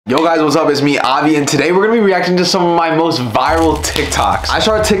Yo guys, what's up? It's me, Avi, and today we're gonna be reacting to some of my most viral TikToks. I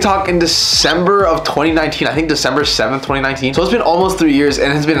started TikTok in December of 2019. I think December 7th, 2019. So it's been almost 3 years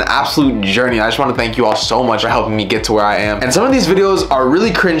and it's been an absolute journey. I just want to thank you all so much for helping me get to where I am. And some of these videos are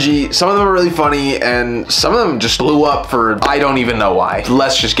really cringy, some of them are really funny, and some of them just blew up for I don't even know why.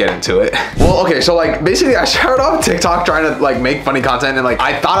 Let's just get into it. Well, okay, so like basically I started off TikTok trying to like make funny content, and like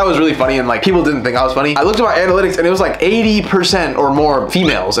I thought I was really funny and like people didn't think I was funny. I looked at my analytics and it was like 80% or more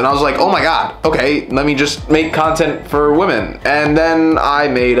females. And I was like, oh my God, okay, let me just make content for women. And then I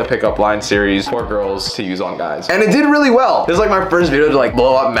made a pickup line series for girls to use on guys. And it did really well. This is like my first video to like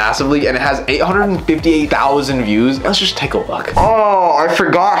blow up massively, and it has 858,000 views. Let's just take a look. Oh, I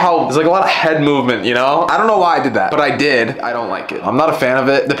forgot how there's like a lot of head movement, you know? I don't know why I did that, but I did. I don't like it. I'm not a fan of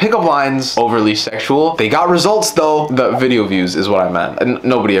it. The pickup lines, overly sexual. They got results though. The video views is what I meant. And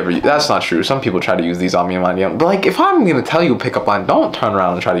nobody ever, that's not true. Some people try to use these on me and my DM. But like, if I'm gonna tell you a pickup line, don't turn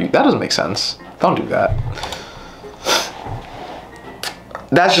around and try to use, that doesn't make sense. Don't do that.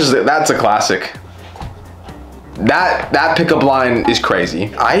 That's a classic. That pickup line is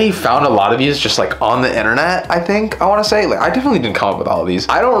crazy. I found a lot of these just like on the internet, I think, I wanna say. Like, I definitely didn't come up with all of these.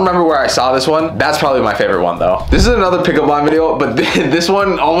 I don't remember where I saw this one. That's probably my favorite one though. This is another pickup line video, but this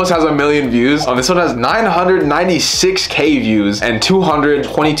one almost has 1 million views. This one has 996K views and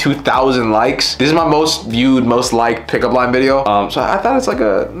 222,000 likes. This is my most viewed, most liked pickup line video. So I thought it's like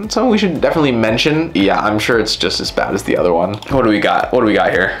something we should definitely mention. Yeah, I'm sure it's just as bad as the other one. What do we got? What do we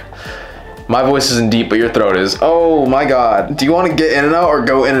got here? My voice isn't deep, but your throat is. Oh my God. Do you want to get in and out or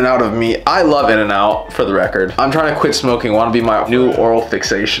go in and out of me? I love in and out, for the record. I'm trying to quit smoking. Want to be my new oral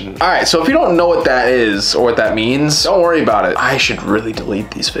fixation. All right, so if you don't know what that is or what that means, don't worry about it. I should really delete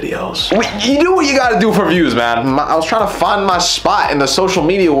these videos. You do what you got to do for views, man. I was trying to find my spot in the social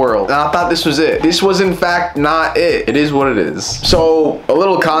media world, and I thought this was it. This was in fact not it. It is what it is. So a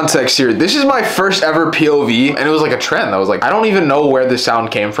little context here. This is my first ever POV, and it was like a trend. I was like, I don't even know where this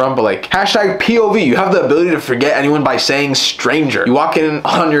sound came from, but like hashtag POV, you have the ability to forget anyone by saying stranger. You walk in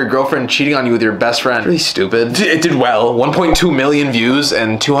on your girlfriend cheating on you with your best friend. Really stupid. It did well. 1.2 million views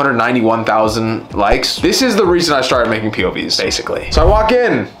and 291,000 likes. This is the reason I started making POVs, basically. So I walk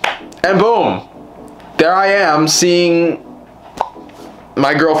in and boom, there I am seeing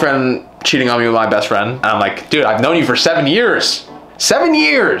my girlfriend cheating on me with my best friend. And I'm like, dude, I've known you for 7 years. 7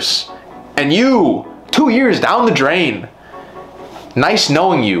 years. And you, 2 years down the drain. Nice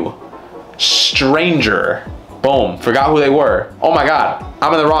knowing you. Stranger. Boom. Forgot who they were. Oh my God.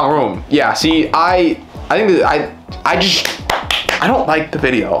 I'm in the wrong room. Yeah, see, I think that I don't like the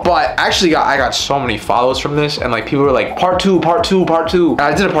video, but actually I got so many follows from this, and like people were like, part two, part two, part two. And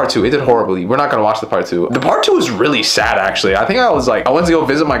I did a part two. It did horribly. We're not gonna watch the part two. The part two was really sad, actually. I think I went to go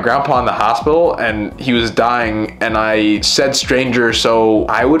visit my grandpa in the hospital and he was dying, and I said stranger so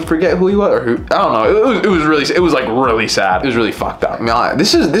I would forget who he was, or who, I don't know. It was like really sad. It was really fucked up. I mean,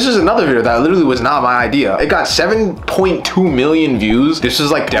 this is another video that literally was not my idea. It got 7.2 million views. This was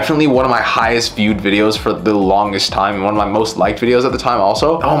like definitely one of my highest viewed videos for the longest time, and one of my most liked videos at the time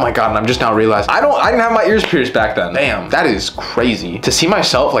also. Oh my God, and I'm just now realizing I didn't have my ears pierced back then. Damn, that is crazy. To see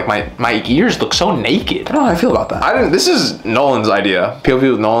myself, like my ears look so naked. I don't know how I feel about that. This is Nolan's idea.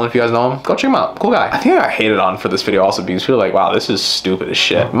 POV with Nolan, if you guys know him, go check him out. Cool guy. I think I got hated on for this video also because people are like, wow, this is stupid as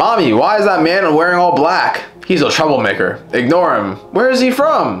shit. Mommy, why is that man wearing all black? He's a troublemaker. Ignore him. Where is he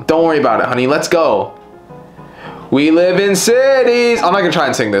from? Don't worry about it, honey. Let's go. We live in cities. I'm not gonna try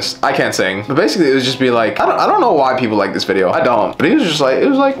and sing this. I can't sing. But basically it would just be like, I don't know why people like this video. I don't. But it was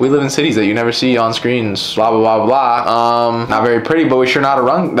like, we live in cities that you never see on screens. Blah, blah, blah, blah. Not very pretty, but we sure know how to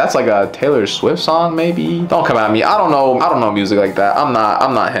run. That's like a Taylor Swift song, maybe. Don't come at me. I don't know music like that. I'm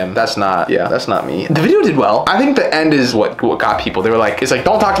not him. That's not me. The video did well. I think the end is what got people. They were like, it's like,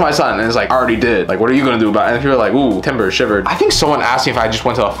 don't talk to my son. And it's like, I already did. Like, what are you gonna do about it? And people were like, ooh, timber shivered. I think someone asked me if I just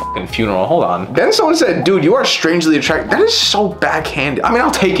went to a fucking funeral. Hold on. Then someone said, dude, you are strange attractive. That is so backhanded. I mean, I'll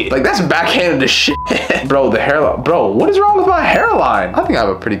take it. Like, that's backhanded as shit. Bro, the hairline. Bro, what is wrong with my hairline? I think I have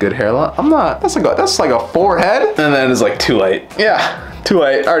a pretty good hairline. I'm not. That's like a forehead. And then it's like too late. Yeah. Too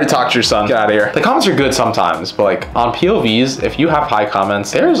late. I already talked to your son. Get out of here. The comments are good sometimes, but like on POVs, if you have high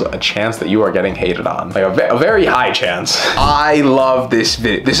comments, there's a chance that you are getting hated on. Like a very high chance. I love this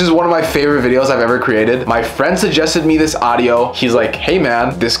video. This is one of my favorite videos I've ever created. My friend suggested me this audio. He's like, hey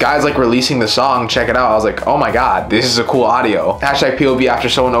man, this guy's like releasing the song. Check it out. I was like, oh my God, this is a cool audio. Hashtag POV after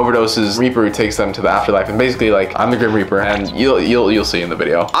someone overdoses, Reaper takes them to the afterlife. And basically like, I'm the Grim Reaper, and you'll see in the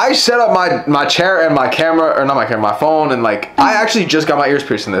video. I set up my chair and my camera, or not my camera, my phone, and like, I actually just got my ears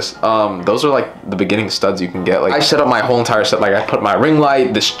pierced in this. Those are like the beginning studs you can get. Like I set up my whole entire set. Like I put my ring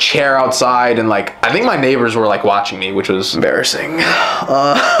light, this chair outside, and like I think my neighbors were like watching me, which was embarrassing.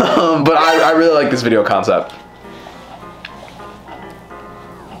 But I really like this video concept.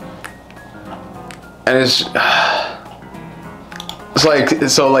 And it's like,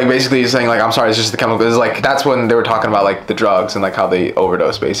 so like basically he's saying like, I'm sorry, it's just the chemical. It's like, that's when they were talking about like the drugs and like how they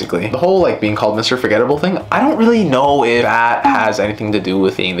overdose basically. The whole like being called Mr. Forgettable thing, I don't really know if that has anything to do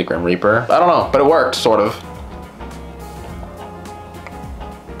with being the Grim Reaper. I don't know, but it worked, sort of.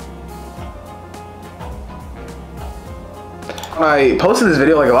 When I posted this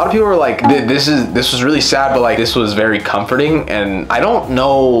video, like a lot of people were like, this was really sad, but like this was very comforting. And I don't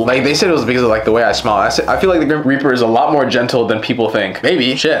know, like they said it was because of like the way I smile. I feel like the Grim Reaper is a lot more gentle than people think.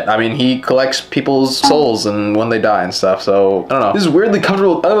 Maybe, shit. I mean, he collects people's souls and when they die and stuff. So I don't know. This is weirdly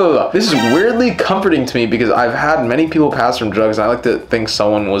comfortable. This is weirdly comforting to me because I've had many people pass from drugs and I like to think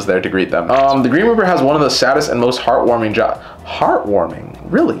someone was there to greet them. The Grim Reaper has one of the saddest and most heartwarming jobs. Heartwarming?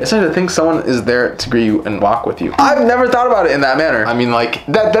 Really? It's like to think someone is there to greet you and walk with you. I've never thought about it in that manner. I mean, like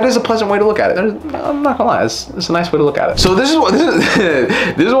that is a pleasant way to look at it. I'm not gonna lie, it's a nice way to look at it. So this is one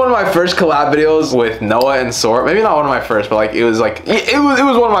of my first collab videos with Noah and Sort. Maybe not one of my first, but like it was one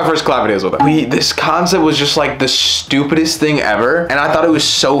of my first collab videos with him. This concept was just like the stupidest thing ever, and I thought it was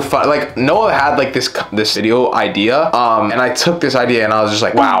so fun. Like Noah had like this video idea, and I took this idea and I was just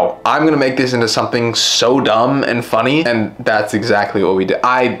like, wow, I'm gonna make this into something so dumb and funny, and that's exactly what we did.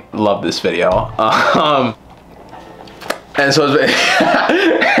 I love this video. And so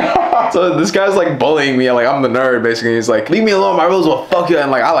so this guy's like bullying me, like I'm the nerd basically. He's like, leave me alone, my rules will fuck you.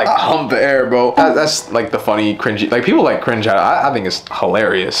 And like I like hump the air, bro. That's like the funny cringy, like people like cringe at it. I think it's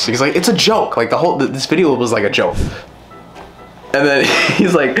hilarious because like it's a joke. Like this video was like a joke. And then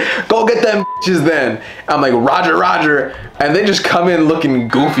he's like, go get them bitches then. I'm like, Roger, Roger. And they just come in looking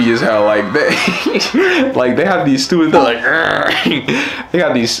goofy as hell. Like they have these stupid, they're like, they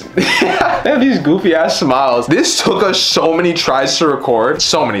have these goofy ass smiles. This took us so many tries to record,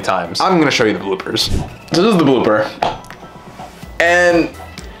 so many times. I'm gonna show you the bloopers. So this is the blooper. And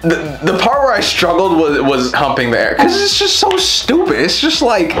the part where I struggled was humping the air, because it's just so stupid. It's just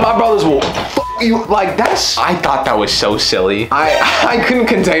like, my brothers will fuck you. Like that's, I thought that was so silly. I couldn't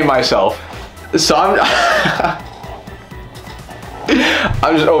contain myself. So I'm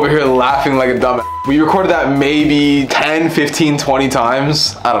just over here laughing like a dumb. We recorded that maybe 10, 15, 20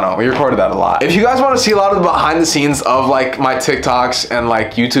 times. I don't know, we recorded that a lot. If you guys want to see a lot of the behind the scenes of like my TikToks and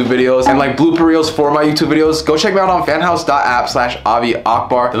like YouTube videos and like blooper reels for my YouTube videos, go check me out on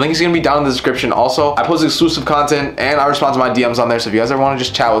fanhouse.app/aviakbar. The link is gonna be down in the description. Also, I post exclusive content and I respond to my DMs on there, so if you guys ever want to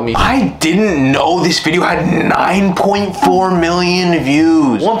just chat with me. I didn't know this video had 9.4 million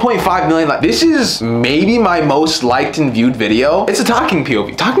views. 1.5 million, like this is maybe my most liked and viewed video. It's a talking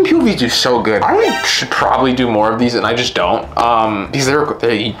POV. Talking POVs are so good. I should probably do more of these and I just don't, because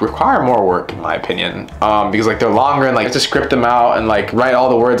they require more work in my opinion, because like they're longer and like you have to script them out and like write all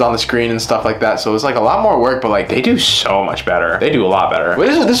the words on the screen and stuff like that, so it's like a lot more work, but like they do so much better. They do a lot better.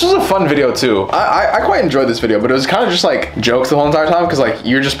 But this was a fun video too. I quite enjoyed this video, but it was kind of just like jokes the whole entire time, because like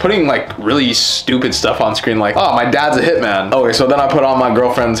you're just putting like really stupid stuff on screen, like, oh, my dad's a hitman. Okay, so then I put on my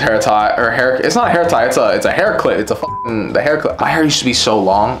girlfriend's hair tie, or hair, it's not a hair tie, it's a hair clip. It's a fucking, the hair clip. My hair used to be so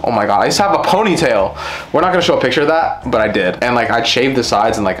long. Oh my god, I used to have a ponytail. We're not gonna show a picture of that, but I did. And like I shaved the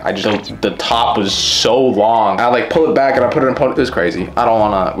sides and like the top was so long. I like pull it back and I put it in pony. It was crazy. We don't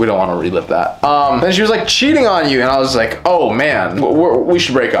wanna relive that. Then she was like cheating on you, and I was like, oh man, we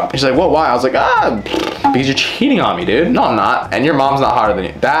should break up. She's like, what, why? I was like, because you're cheating on me, dude. No, I'm not. And your mom's not hotter than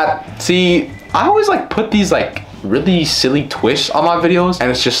you. See, I always like put these like really silly twists on my videos, and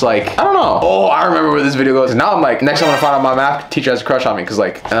it's just like, I don't know. Oh, I remember where this video goes. And now I'm like, next I'm gonna find out my math teacher has a crush on me, because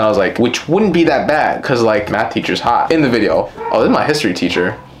like, and I was like, which wouldn't be that bad, because like math teacher's hot in the video. Oh, this is my history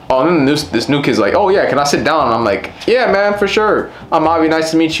teacher. Oh, and then this new kid's like, oh yeah, can I sit down? And I'm like, yeah, man, for sure. I'm Avi,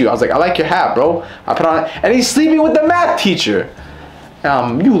 nice to meet you. I was like, I like your hat, bro. I put on it, and he's sleeping with the math teacher.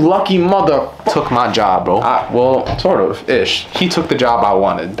 You lucky mother. Took my job, bro. Well, sort of ish. He took the job I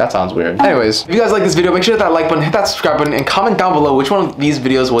wanted. That sounds weird. Anyways, if you guys like this video, make sure to hit that like button, hit that subscribe button, and comment down below which one of these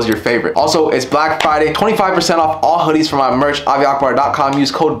videos was your favorite. Also, it's Black Friday, 25% off all hoodies from my merch, aviakbar.com. Use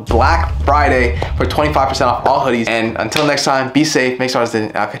code Black Friday for 25% off all hoodies. And until next time, be safe, make sure I'll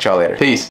catch y'all later. Peace.